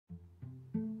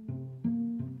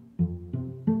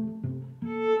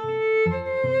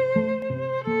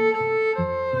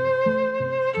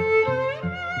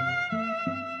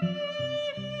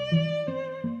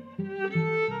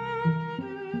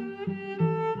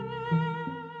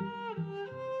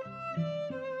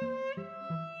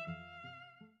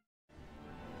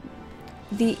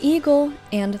The Eagle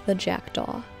and the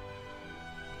Jackdaw.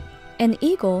 An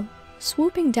eagle,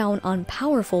 swooping down on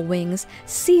powerful wings,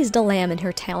 seized a lamb in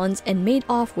her talons and made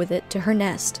off with it to her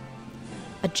nest.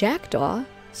 A jackdaw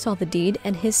saw the deed,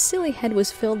 and his silly head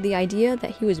was filled with the idea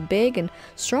that he was big and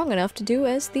strong enough to do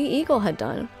as the eagle had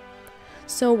done.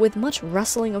 So, with much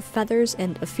rustling of feathers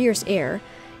and a fierce air,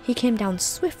 he came down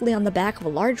swiftly on the back of a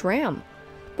large ram.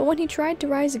 But when he tried to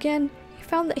rise again, he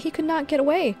found that he could not get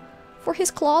away, for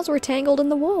his claws were tangled in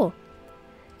the wool.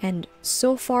 And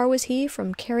so far was he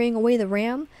from carrying away the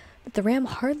ram, that the ram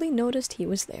hardly noticed he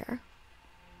was there.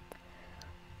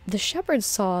 The shepherd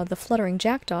saw the fluttering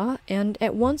jackdaw, and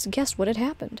at once guessed what had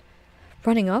happened.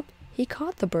 Running up, he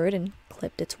caught the bird and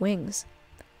clipped its wings.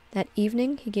 That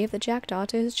evening he gave the jackdaw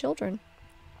to his children.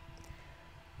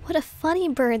 "What a funny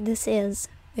bird this is,"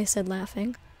 they said,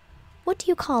 laughing. "What do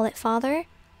you call it, father?"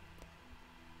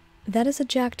 "That is a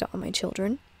jackdaw, my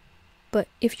children. But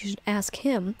if you should ask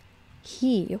him,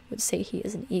 he would say he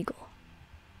is an eagle."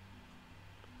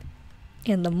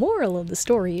 And the moral of the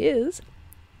story is,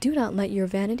 do not let your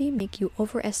vanity make you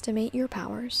overestimate your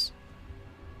powers.